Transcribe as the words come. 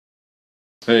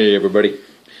Hey everybody.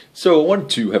 So I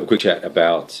wanted to have a quick chat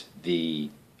about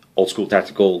the old school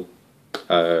tactical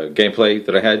gameplay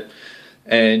that I had,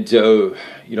 and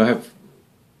I have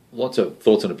lots of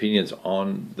thoughts and opinions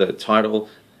on the title,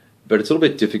 but it's a little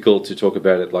bit difficult to talk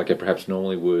about it like I perhaps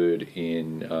normally would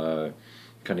in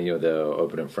kind of the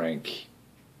open and frank,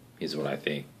 is what I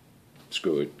think,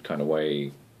 screw it kind of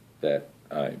way that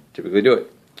I typically do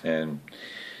it. And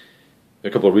a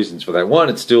couple of reasons for that. One,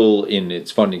 it's still in its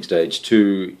funding stage.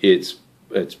 Two, it's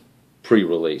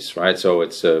pre-release, right? So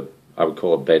it's I would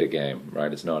call it a beta game,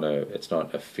 right? It's not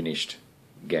a finished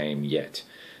game yet.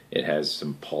 It has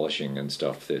some polishing and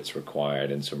stuff that's required,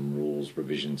 and some rules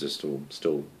revisions are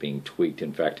still being tweaked.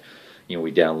 In fact,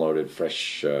 we downloaded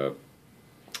fresh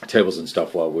tables and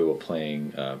stuff while we were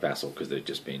playing Vassal because they'd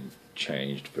just been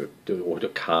changed or the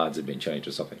cards had been changed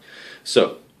or something.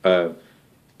 So.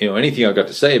 Anything I've got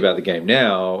to say about the game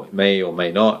now may or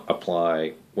may not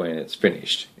apply when it's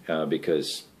finished,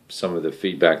 because some of the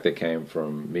feedback that came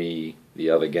from me,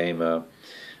 the other gamer,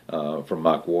 from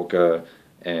Mark Walker,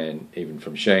 and even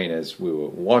from Shane as we were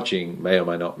watching may or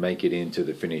may not make it into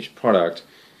the finished product,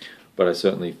 but I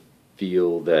certainly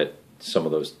feel that some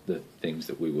of the things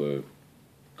that we were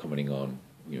commenting on,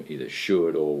 either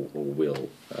should or will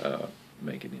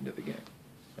make it into the game,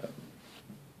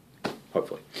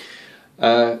 hopefully.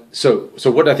 So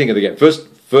what do I think of the game?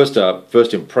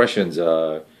 First impressions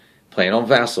are playing on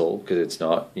Vassal, because it's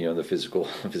not the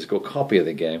physical copy of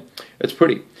the game. It's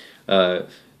pretty.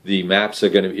 The maps are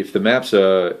going to, if the maps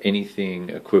are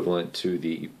anything equivalent to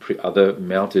the other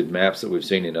mounted maps that we've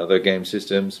seen in other game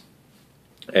systems,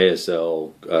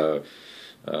 ASL,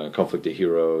 Conflict of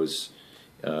Heroes,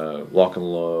 Lock and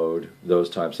Load,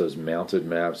 those mounted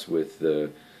maps with the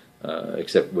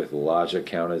except with larger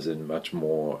counters and much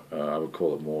more, I would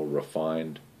call it more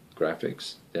refined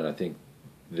graphics, then I think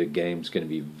the game's going to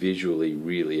be visually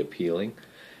really appealing.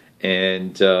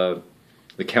 And the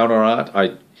counter art,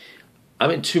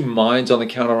 I'm in two minds on the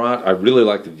counter art. I really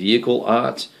like the vehicle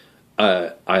art.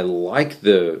 I like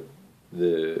the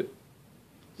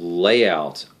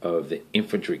layout of the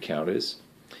infantry counters,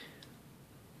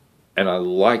 and I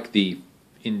like the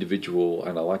individual,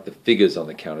 and I like the figures on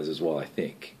the counters as well. I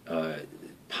think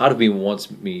part of me wants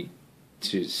me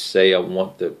to say I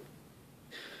want the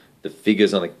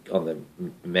figures on the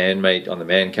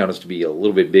man counters to be a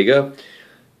little bit bigger,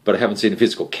 but I haven't seen a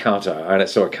physical counter, and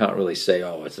so I can't really say,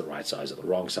 oh, it's the right size or the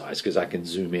wrong size, because I can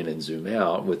zoom in and zoom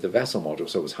out with the Vassal module,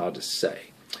 so it was hard to say.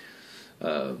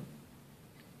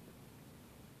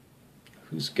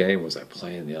 Whose game was I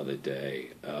playing the other day?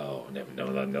 Oh, never know,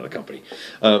 another company.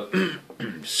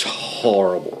 It's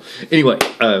horrible. Anyway,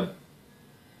 it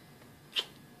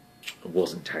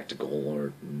wasn't tactical,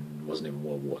 or wasn't in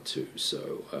World War II,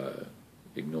 so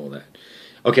ignore that.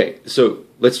 Okay, so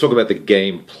let's talk about the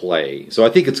gameplay. So I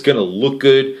think it's going to look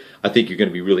good. I think you're going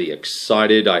to be really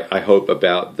excited. I hope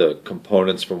about the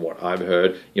components from what I've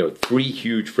heard. 3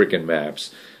 huge freaking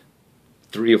maps.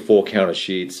 3 or 4 counter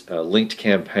sheets, a linked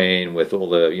campaign with all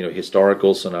the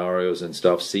historical scenarios and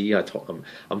stuff. See,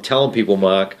 I'm telling people,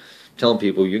 Mark, you're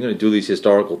going to do these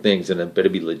historical things, and it better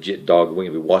be legit, dog. We're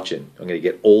going to be watching. I'm going to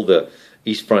get all the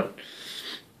East Front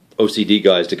OCD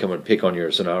guys to come and pick on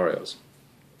your scenarios.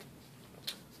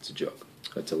 It's a joke.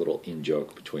 It's a little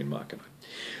in-joke between Mark and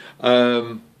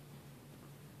I.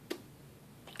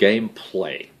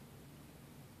 Gameplay.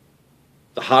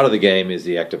 The heart of the game is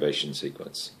the activation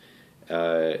sequence.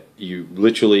 You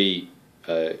literally,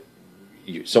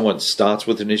 someone starts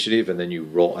with initiative, and then you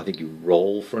roll. I think you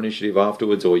roll for initiative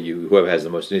afterwards, or whoever has the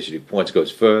most initiative points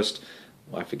goes first.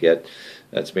 I forget.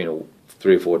 That's been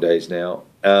 3 or 4 days now.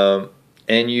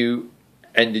 And you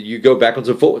go backwards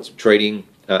and forwards, trading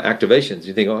activations.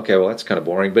 You think, oh, okay, well, that's kind of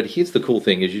boring. But here's the cool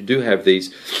thing: is you do have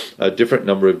these different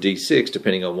number of D6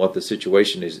 depending on what the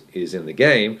situation is in the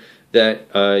game. That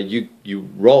you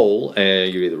roll,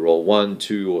 and you either roll 1,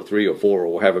 2, or 3, or 4,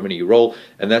 or however many you roll,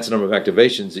 and that's the number of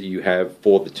activations that you have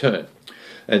for the turn.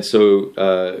 And so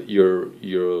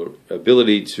your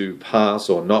ability to pass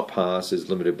or not pass is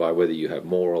limited by whether you have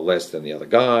more or less than the other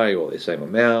guy, or the same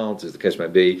amount, as the case may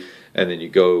be, and then you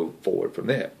go forward from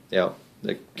there. Now,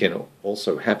 it can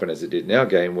also happen, as it did in our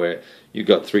game, where you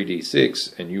got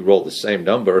 3d6 and you roll the same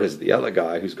number as the other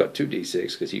guy who's got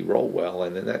 2d6 because he rolled well,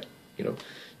 and then that,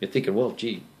 you're thinking, well,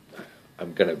 gee,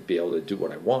 I'm going to be able to do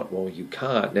what I want. Well, you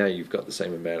can't. Now you've got the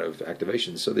same amount of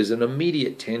activations. So there's an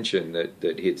immediate tension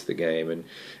that hits the game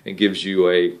and gives you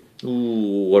a,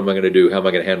 ooh, what am I going to do? How am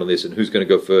I going to handle this? And who's going to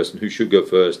go first? And who should go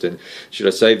first? And should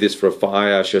I save this for a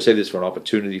fire? Should I save this for an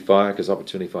opportunity fire? Because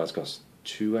opportunity fires cost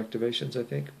 2 activations, I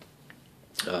think.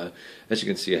 As you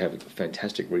can see, I have a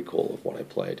fantastic recall of what I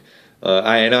played.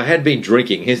 And I had been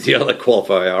drinking. Here's the other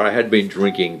qualifier. I had been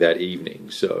drinking that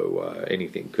evening, so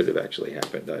anything could have actually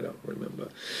happened. I don't remember.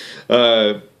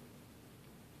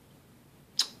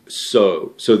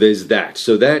 So there's that.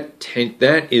 So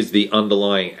that is the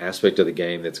underlying aspect of the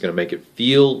game that's going to make it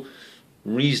feel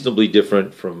reasonably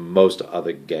different from most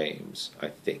other games, I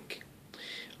think.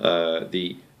 And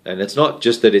it's not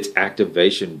just that it's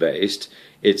activation based.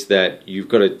 It's that you've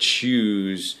got to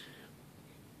choose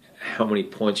how many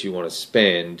points you want to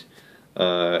spend,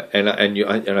 and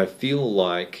I feel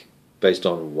like, based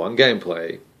on one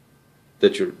gameplay,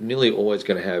 that you're nearly always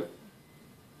going to have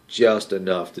just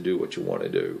enough to do what you want to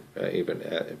do,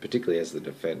 particularly as the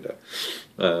defender.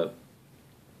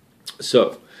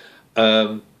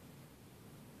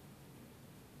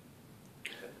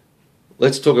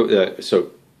 Let's talk about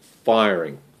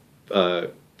firing.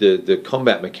 The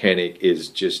combat mechanic is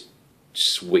just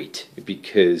sweet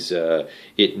because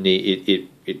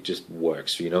it just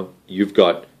works. You know, you've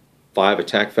got 5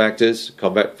 attack factors,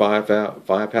 combat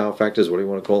firepower factors. What do you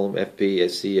want to call them? FP,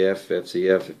 SCF,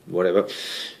 FCF, whatever.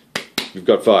 You've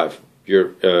got 5.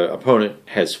 Your opponent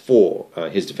has 4.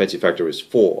 His defensive factor is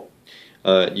 4.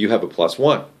 You have a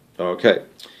 +1. Okay,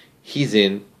 he's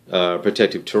in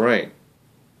protective terrain,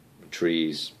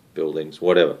 trees, buildings,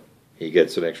 whatever. He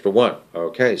gets an extra 1.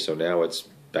 Okay, so now it's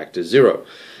back to 0.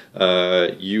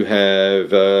 You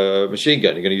have a machine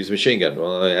gun. You're going to use a machine gun.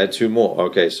 Well, I add 2 more.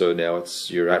 Okay, so now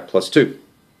you're at +2.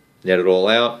 Net it all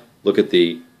out. Look at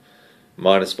the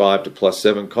 -5 to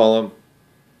 +7 column.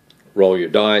 Roll your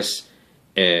dice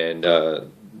and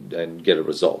get a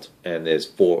result. And there's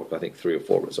 4, I think 3 or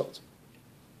 4 results.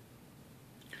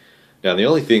 Now, the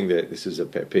only thing that this is a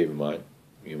pet peeve of mine.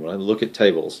 When I look at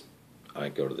tables, I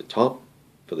go to the top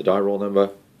for the die roll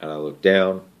number, and I look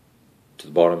down to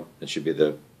the bottom. It should be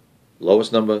the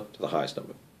lowest number to the highest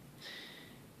number.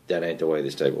 That ain't the way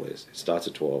this table is. It starts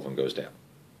at 12 and goes down.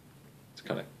 It's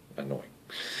kind of annoying.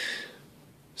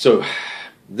 So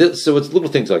it's little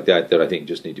things like that I think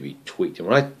just need to be tweaked.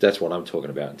 And that's what I'm talking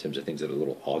about in terms of things that are a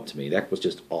little odd to me. That was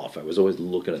just off. I was always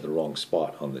looking at the wrong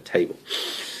spot on the table.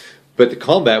 But the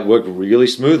combat worked really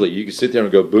smoothly. You can sit there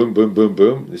and go boom, boom, boom,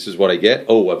 boom. This is what I get.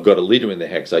 Oh, I've got a leader in the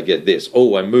hex. I get this.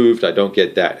 Oh, I moved. I don't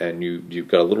get that. And you've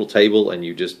got a little table, and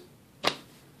you just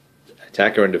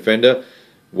attacker and defender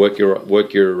work your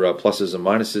pluses and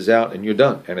minuses out, and you're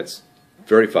done. And it's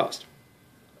very fast.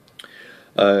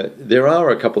 There are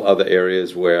a couple other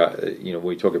areas where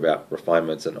we talk about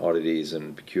refinements and oddities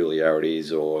and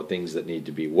peculiarities or things that need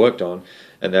to be worked on,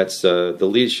 and that's the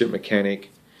leadership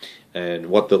mechanic. And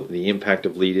what the impact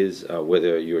of leaders,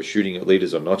 whether you're shooting at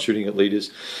leaders or not shooting at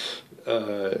leaders.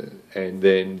 And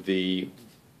then the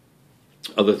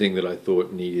other thing that I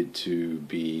thought needed to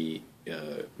be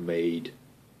made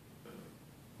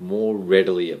more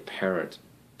readily apparent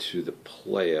to the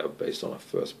player based on a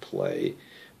first play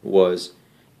was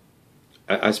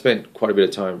I spent quite a bit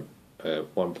of time at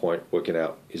one point working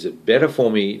out, is it better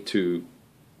for me to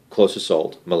close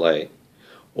assault, melee,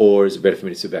 or is it better for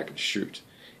me to sit back and shoot?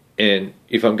 And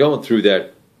if I'm going through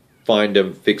that find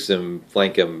them, fix them,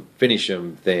 flank them, finish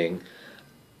them thing,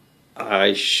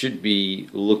 I should be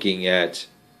looking at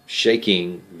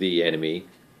shaking the enemy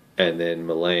and then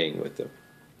meleeing with them.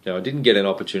 Now, I didn't get an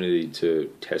opportunity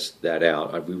to test that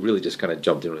out. We really just kind of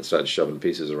jumped in and started shoving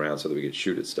pieces around so that we could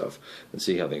shoot at stuff and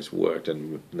see how things worked.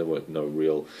 And there were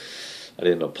I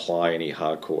didn't apply any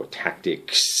hardcore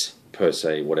tactics per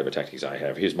se, whatever tactics I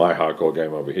have. Here's my hardcore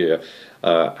game over here.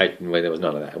 There was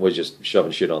none of that. We're just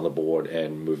shoving shit on the board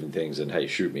and moving things and, hey,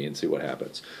 shoot me and see what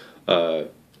happens.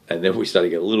 And then we started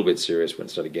to get a little bit serious when it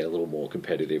started to get a little more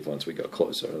competitive once we got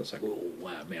closer. And it's like, oh,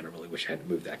 wow, man, I really wish I hadn't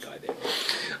moved that guy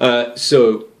there.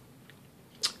 So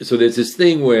there's this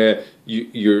thing where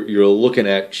you're looking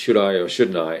at should I or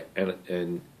shouldn't I?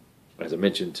 And as I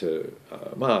mentioned to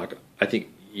Mark, I think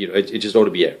it just ought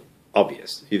to be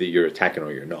obvious. Either you're attacking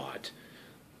or you're not.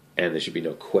 And there should be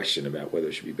no question about whether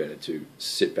it should be better to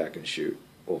sit back and shoot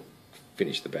or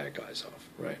finish the bad guys off,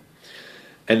 right?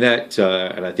 And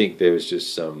and I think there's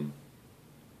just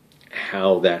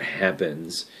how that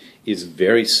happens is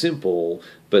very simple,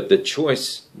 but the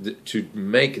choice to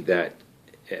make that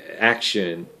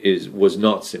action was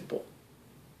not simple,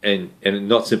 and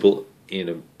not simple in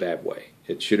a bad way.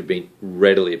 It should have been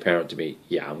readily apparent to me.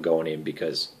 Yeah, I'm going in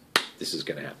because this is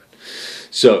going to happen.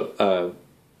 So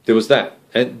there was that,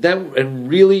 and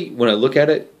really, when I look at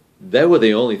it, they were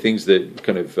the only things that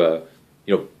kind of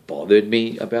bothered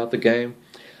me about the game.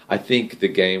 I think the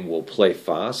game will play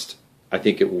fast. I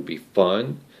think it will be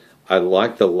fun. I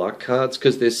like the luck cards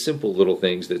because they're simple little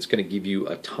things that's going to give you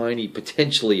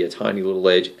potentially a tiny little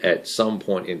edge at some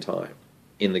point in time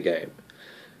in the game.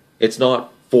 It's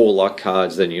not 4 luck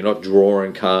cards, then you're not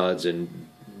drawing cards and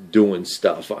doing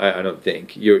stuff. I don't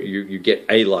think you get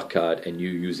a luck card and you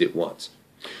use it once.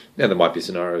 Now there might be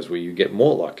scenarios where you get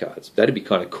more luck cards. That'd be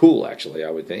kind of cool, actually.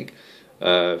 I would think.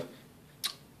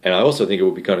 And I also think it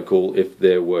would be kind of cool if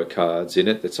there were cards in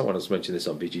it, that someone else mentioned this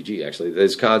on BGG actually,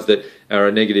 there's cards that are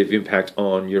a negative impact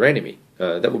on your enemy.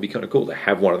 That would be kind of cool to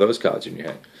have one of those cards in your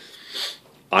hand.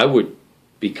 I would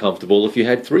be comfortable if you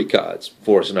had 3 cards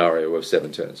for a scenario of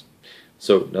 7 turns.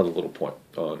 So another little point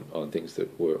on things that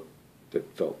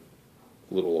felt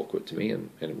a little awkward to me,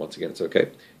 and once again it's okay.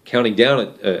 Counting down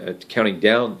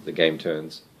the game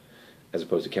turns as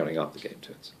opposed to counting up the game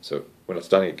turns. So we're not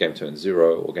starting at game turn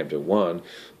 0 or game turn 1,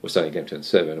 we're starting at game turn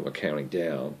 7 and we're counting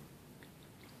down.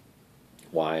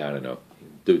 Why? I don't know.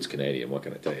 Dude's Canadian, what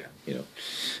can I tell you?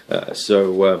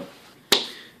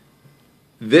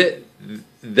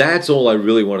 That's all I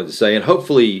really wanted to say, and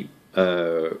hopefully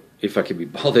if I can be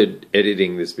bothered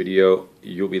editing this video,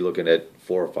 you'll be looking at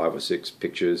 4 or 5 or 6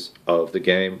 pictures of the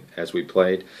game as we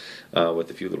played, with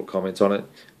a few little comments on it.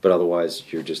 But otherwise,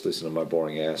 you're just listening to my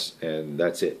boring ass, and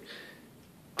that's it.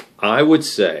 I would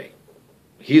say,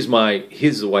 here's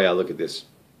the way I look at this.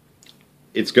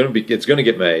 It's going to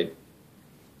get made.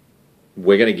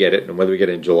 We're going to get it, and whether we get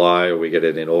it in July or we get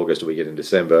it in August or we get it in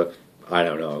December, I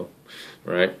don't know.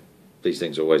 Right? These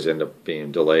things always end up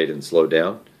being delayed and slowed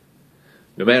down.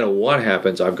 No matter what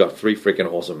happens, I've got 3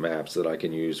 freaking awesome maps that I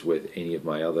can use with any of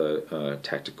my other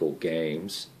tactical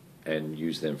games and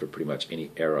use them for pretty much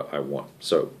any era I want.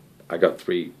 So I got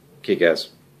 3 kick-ass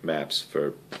maps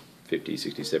for 50,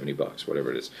 60, 70 bucks,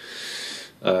 whatever it is.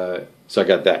 So I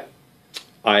got that.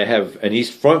 I have an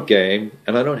East Front game,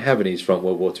 and I don't have an East Front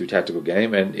World War II tactical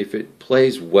game, and if it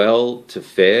plays well to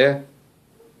fair,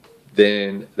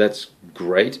 then that's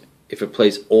great. If it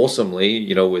plays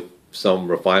awesomely, with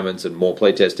some refinements and more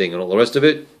playtesting and all the rest of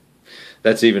it,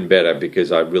 that's even better,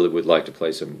 because I really would like to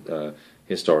play some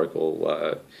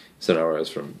historical scenarios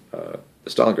from the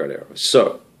Stalingrad era.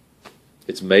 So,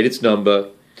 it's made its number.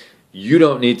 You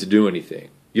don't need to do anything.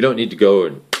 You don't need to go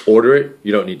and order it.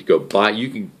 You don't need to go buy it. You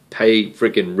can pay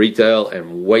freaking retail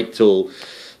and wait till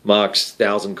Mark's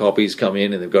 1,000 copies come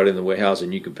in and they've got it in the warehouse,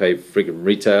 and you can pay freaking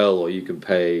retail, or you can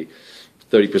pay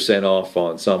 30% off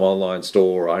on some online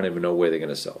store. I don't even know where they're going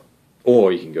to sell it.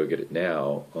 Or you can go get it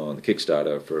now on the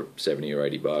Kickstarter for 70 or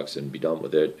 80 bucks and be done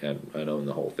with it and own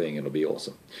the whole thing. It'll be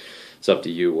awesome. It's up to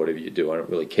you, whatever you do. I don't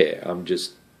really care. I'm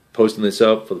just posting this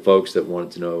up for the folks that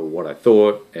wanted to know what I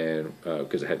thought, and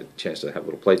because I had a chance to have a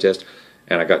little playtest,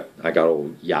 and I got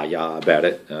all yah about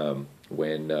it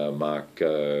when Mark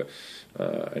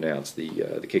announced the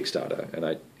Kickstarter, and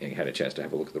I had a chance to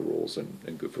have a look at the rules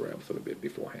and goof around with it a bit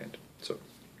beforehand. So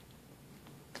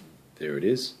there it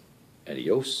is.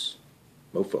 Adios,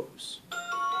 mofos.